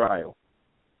point of a trial.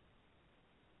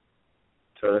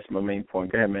 So that's my main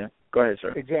point. Go ahead, man. Go ahead,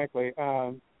 sir. Exactly.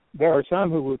 there are some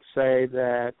who would say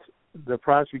that the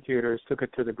prosecutors took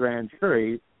it to the grand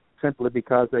jury simply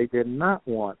because they did not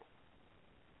want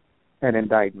an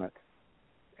indictment.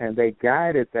 And they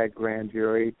guided that grand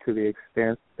jury to the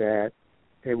extent that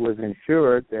it was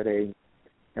ensured that an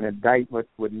indictment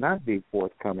would not be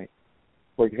forthcoming.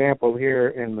 For example, here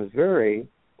in Missouri,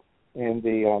 in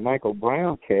the Michael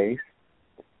Brown case,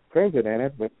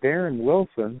 precedented, but Darren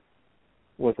Wilson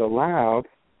was allowed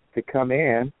to come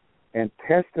in and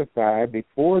testify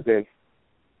before this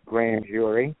grand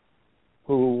jury,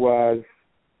 who was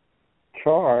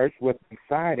charged with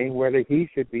deciding whether he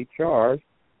should be charged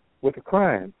with a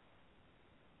crime.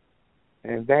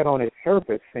 And that on its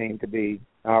surface seemed to be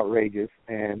outrageous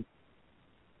and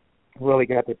really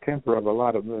got the temper of a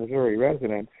lot of Missouri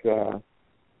residents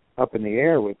up in the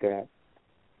air with that.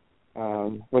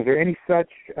 Was there any such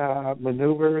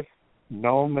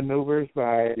known maneuvers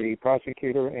by the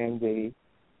prosecutor in the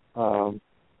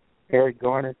Eric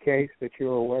Garner case that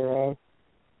you're aware of?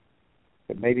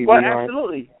 That maybe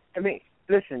absolutely. I mean,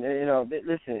 listen.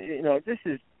 This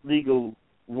is legal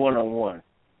 101.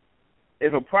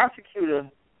 If a prosecutor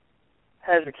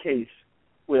has a case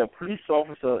where a police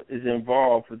officer is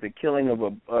involved with the killing of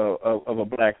a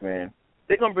black man,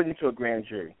 they're going to bring it to a grand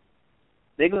jury.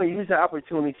 They're going to use the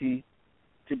opportunity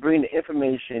to bring the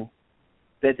information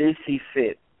that they see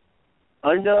fit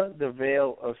under the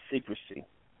veil of secrecy.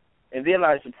 And there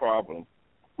lies the problem.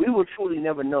 We will truly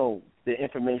never know the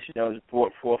information that was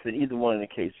brought forth in either one of the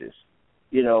cases.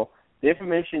 The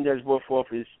information that was brought forth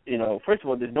is, first of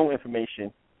all, there's no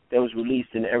information that was released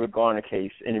in the Eric Garner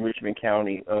case in Richmond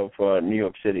County of New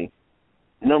York City.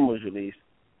 None was released.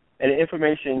 And the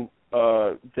information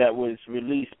that was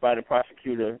released by the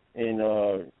prosecutor in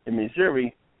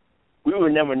Missouri, we will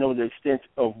never know the extent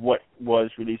of what was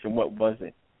released and what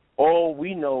wasn't. All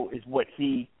we know is what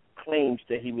he claims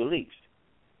that he released.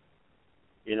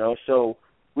 So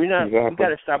we're not. Exactly. We got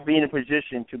to stop being in a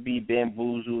position to be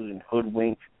bamboozled and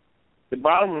hoodwinked. The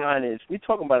bottom line is we're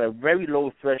talking about a very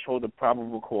low threshold of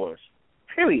probable cause,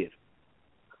 period.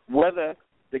 Whether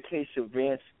the case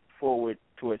advanced forward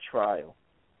to a trial.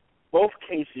 Both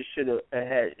cases should have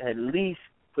had at least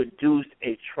produced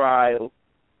a trial,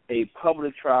 a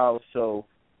public trial, so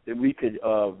that we could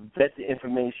vet the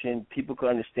information, people could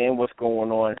understand what's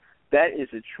going on. That is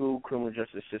a true criminal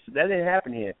justice system. That didn't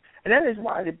happen here. And that is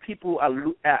why the people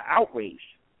are outraged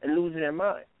and losing their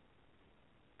mind.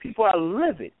 People are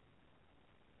livid.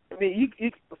 I mean,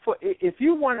 if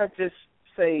you want to just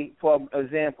say, for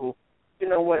example, you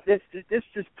know what, let's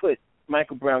just put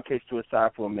Michael Brown case to a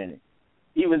side for a minute,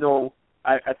 even though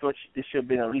I thought there should have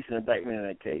been at least an indictment in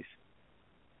that case.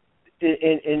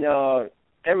 In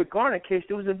Eric Garner case,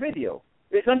 there was a video.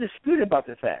 It's undisputed about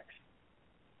the facts.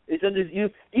 You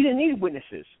didn't need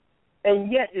witnesses,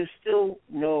 and yet there's still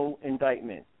no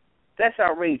indictment. That's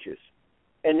outrageous.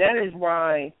 And that is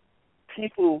why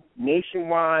people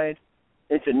nationwide,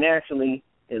 internationally,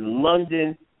 in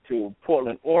London, to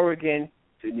Portland, Oregon,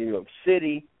 to New York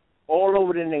City, all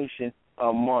over the nation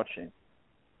are marching.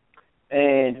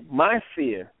 And my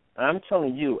fear, I'm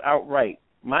telling you outright,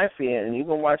 my fear, and you're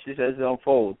going to watch this as it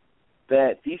unfolds,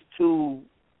 that these two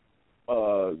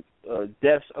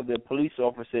deaths of the police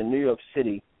officer in New York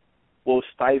City will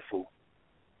stifle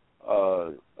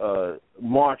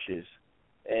marches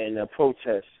and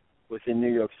protests within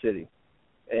New York City.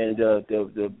 And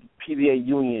the PBA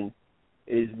union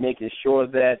is making sure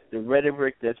that the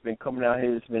rhetoric that's been coming out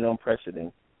here has been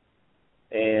unprecedented,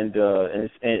 and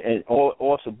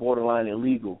also borderline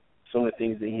illegal. Some of the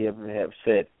things that he have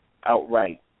said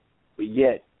outright, but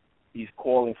yet he's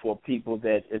calling for people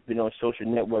that have been on social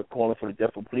network calling for the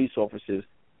death of police officers,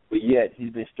 but yet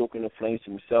he's been stoking the flames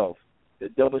himself. The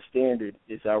double standard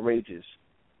is outrageous.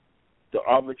 The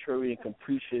arbitrary and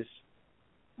capricious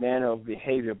manner of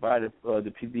behavior by the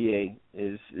PBA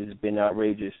has been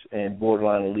outrageous and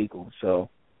borderline illegal. So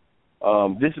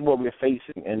this is what we're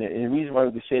facing, and the reason why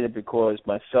we can say that because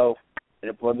myself and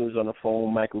the brothers on the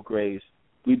phone, Michael Graves,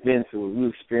 we've been through it, we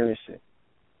experienced it,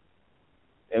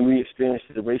 and we experienced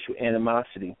the racial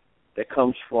animosity that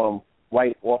comes from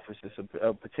white officers,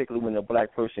 particularly when a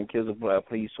black person kills a black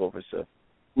police officer.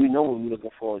 We know what we're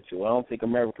looking forward to. I don't think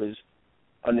America's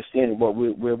understanding what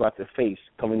we're about to face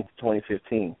coming into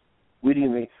 2015. We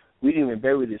didn't even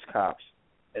bury these cops,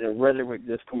 and the rhetoric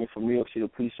that's coming from New York City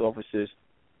police officers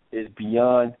is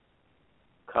beyond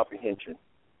comprehension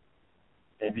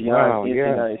and beyond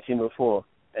anything I've seen before.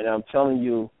 And I'm telling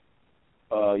you,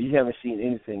 you haven't seen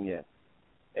anything yet.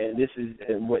 And this is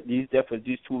what these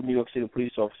two New York City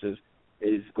police officers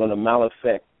is going to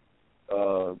malaffect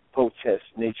protests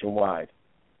nationwide,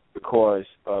 because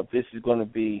this is going to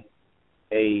be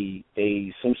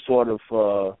some sort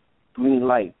of green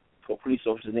light for police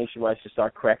officers nationwide to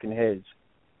start cracking heads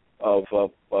of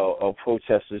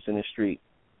protesters in the street,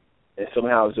 and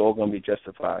somehow it's all going to be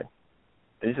justified.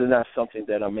 And this is not something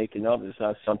that I'm making up. It's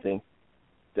not something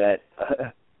that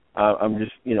I'm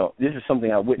just, this is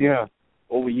something I witnessed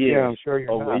over years. Yeah, I'm sure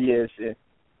you're over not. years.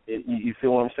 You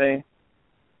feel what I'm saying?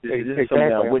 This Exactly. is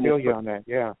something I I witnessed. feel you on that.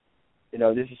 Yeah.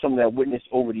 This is something I witnessed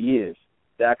over the years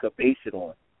that I could base it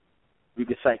on. We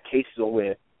could cite cases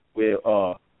where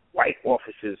white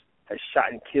officers have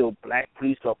shot and killed black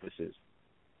police officers.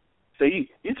 So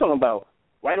you're talking about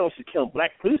white officers killing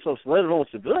black police officers, let alone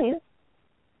civilians.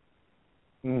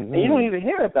 Mm-hmm. And you don't even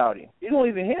hear about it.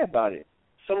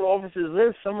 Some of the officers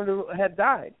live, some of them have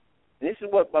died. And this is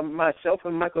what myself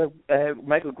and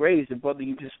Michael Graves, the brother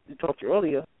you just talked to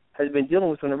earlier, has been dealing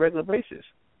with on a regular basis.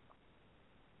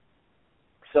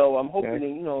 So I'm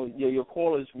hoping that, your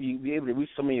callers, you'll be able to reach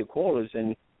some of your callers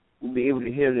and we'll be able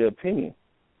to hear their opinion.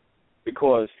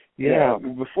 Because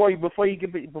before you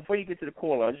get to the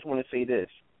caller, I just want to say this.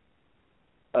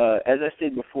 As I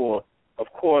said before, of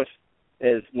course,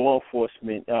 as law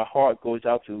enforcement, our heart goes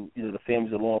out to the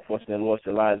families of law enforcement that lost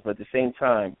their lives. But at the same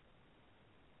time,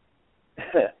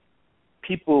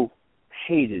 people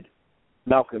hated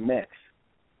Malcolm X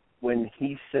when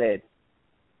he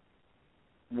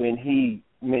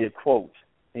made a quote.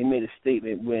 He made a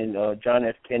statement when John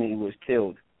F. Kennedy was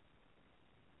killed.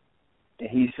 And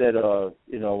he said,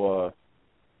 the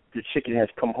chicken has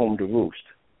come home to roost.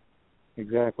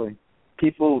 Exactly.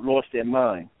 People lost their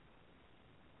mind.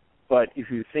 But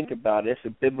if you think about it, it's a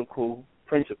biblical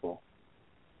principle.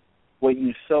 What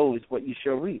you sow is what you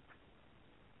shall reap.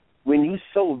 When you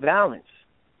sow violence,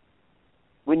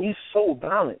 when you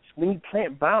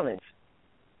plant violence,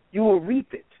 you will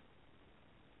reap it.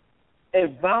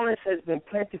 And violence has been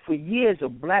planted for years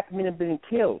of black men have been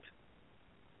killed.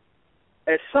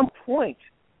 At some point,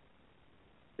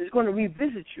 it's going to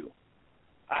revisit you.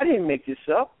 I didn't make this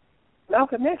up.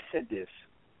 Malcolm X said this.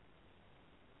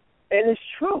 And it's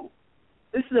true.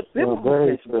 This is a biblical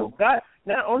principle. God,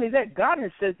 not only that, God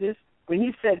has said this when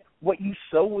he said, what you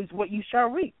sow is what you shall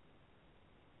reap.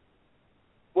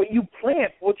 What you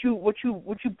plant, what you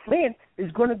plant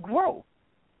is going to grow.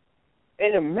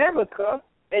 In America,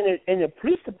 and the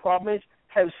police departments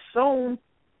have sown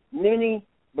many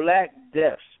black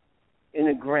deaths in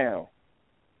the ground.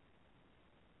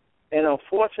 And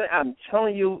unfortunately, I'm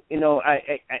telling you,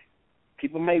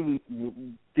 people may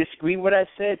disagree with what I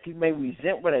said. People may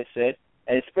resent what I said,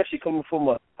 and especially coming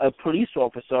from a police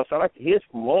officer. So I like to hear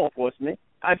from law enforcement.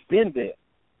 I've been there.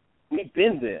 We've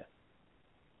been there.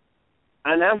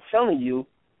 And I'm telling you,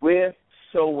 we're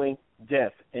sowing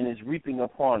death, and it's reaping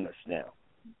upon us now.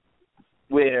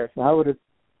 Where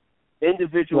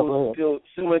individuals feel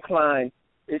so inclined,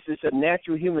 it's just a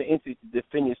natural human instinct to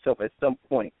defend yourself at some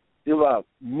point. There are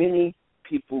many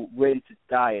people ready to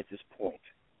die at this point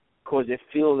because they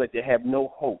feel like they have no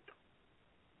hope.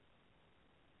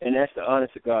 And that's the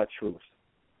honest to God truth.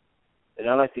 And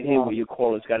I'd like to hear what your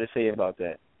callers got to say about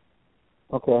that.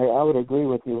 Okay, I would agree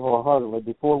with you wholeheartedly.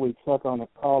 Before we check on the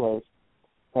callers,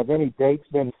 have any dates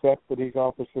been set for these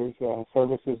officers'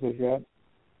 services as yet?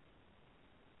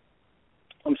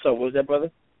 I'm sorry, what was that,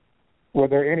 brother?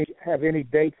 Have any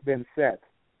dates been set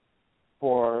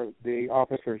for the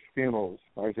officers' funerals,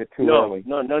 or is it too early?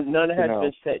 No, none has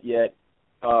been set yet.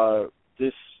 The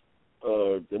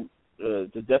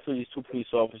death of these two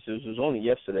police officers was only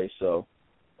yesterday, so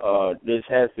there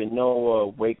has been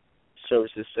no wake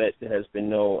services set. There has been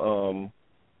no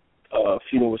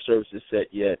funeral services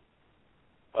set yet.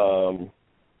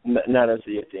 Not as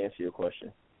yet to answer your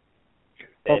question.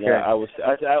 And okay. I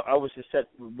was set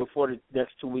before the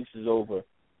next 2 weeks is over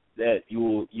that there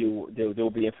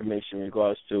will be information in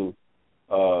regards to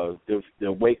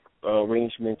the wake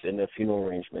arrangements and the funeral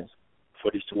arrangements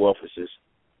for these two officers,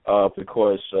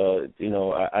 because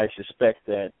I suspect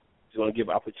that it's going to give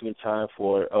opportune time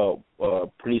for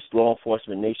police law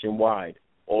enforcement nationwide,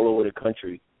 all over the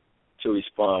country, to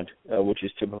respond, which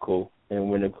is typical. And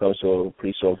when it comes to a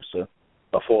police officer,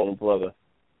 a fallen brother.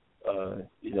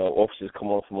 Officers come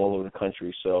on from all over the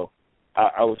country. So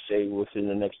I would say within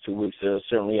the next 2 weeks,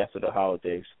 certainly after the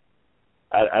holidays.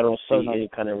 I don't see any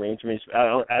kind of arrangements.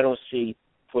 I don't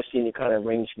foresee any kind of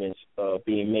arrangements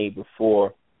being made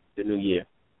before the new year.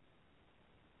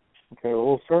 Okay, well,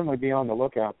 we'll certainly be on the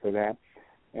lookout for that.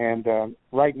 And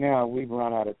right now, we've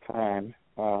run out of time,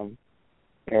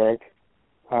 Eric.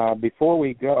 Before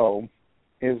we go,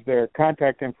 is there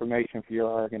contact information for your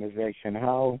organization?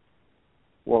 How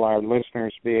will our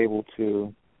listeners be able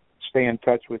to stay in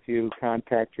touch with you,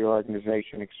 contact your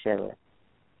organization, etc.?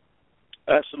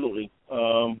 Absolutely.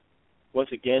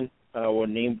 Once again,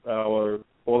 our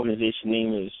organization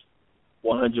name is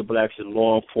 100 Blacks in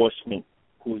Law Enforcement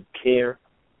Who Care.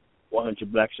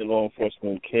 100 Blacks in Law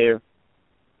Enforcement Who Care,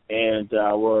 and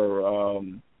our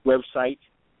website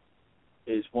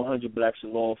is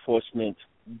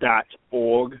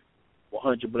 100blacksinlawenforcement.org.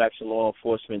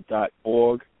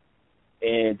 100blacksinlawenforcement.org,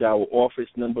 and our office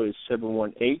number is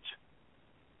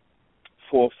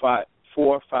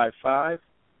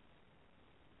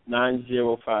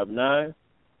 718-455-9059.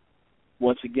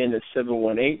 Once again, it's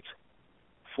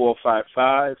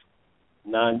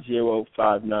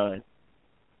 718-455-9059.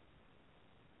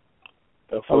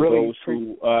 For those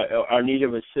who are in need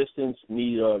of assistance,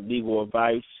 need legal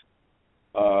advice,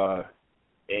 or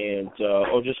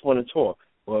just want to talk,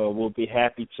 we'll be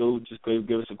happy to. Just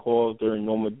give us a call during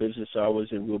normal business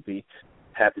hours, and we'll be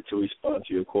happy to respond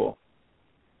to your call.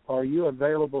 Are you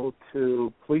available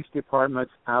to police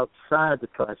departments outside the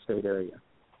tri-state area?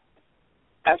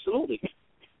 Absolutely.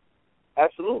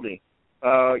 Absolutely.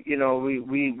 I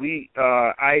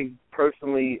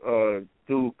personally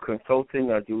do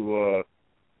consulting. I do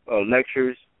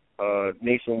lectures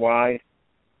nationwide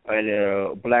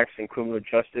and Blacks in Criminal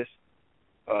Justice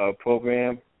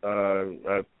program.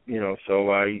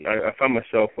 So I find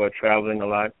myself traveling a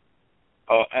lot.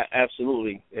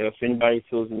 Absolutely. If anybody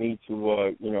feels the need to,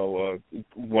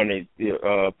 want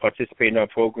to participate in our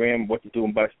program, what to do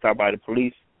about stop by the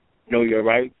police, know your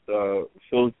rights,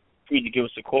 feel free to give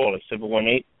us a call at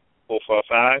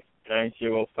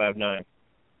 718-455-9059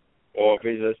 or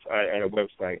visit us at our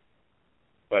website.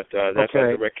 But that's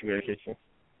our direct communication.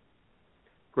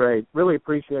 Great. Really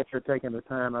appreciate your taking the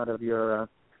time out of your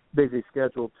busy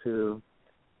schedule to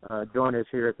join us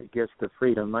here at the Gifts of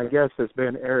Freedom. My guest has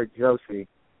been Eric Josey,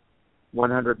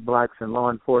 100 Blacks in Law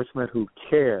Enforcement Who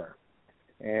Care.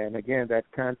 And again, that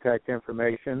contact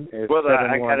information is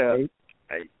 718.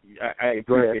 I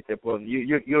appreciate that, brother.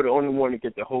 You're the only one to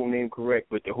get the whole name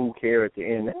correct with the who care at the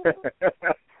end.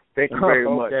 Thank you very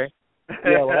much.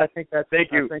 Yeah, well, I think that's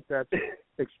Thank you. I think that's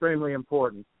extremely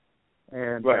important.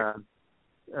 And right.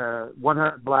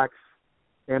 100 Blacks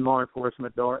in Law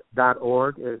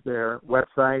Enforcement.org is their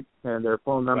website, and their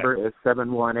phone number is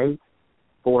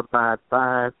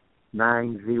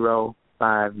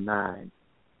 718-455-9059.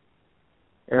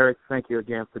 Eric, thank you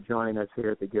again for joining us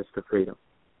here at the Gifts of Freedom.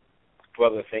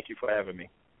 Brother, thank you for having me.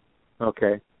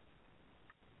 Okay.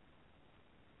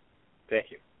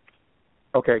 Thank you.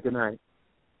 Okay, good night.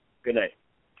 Good night.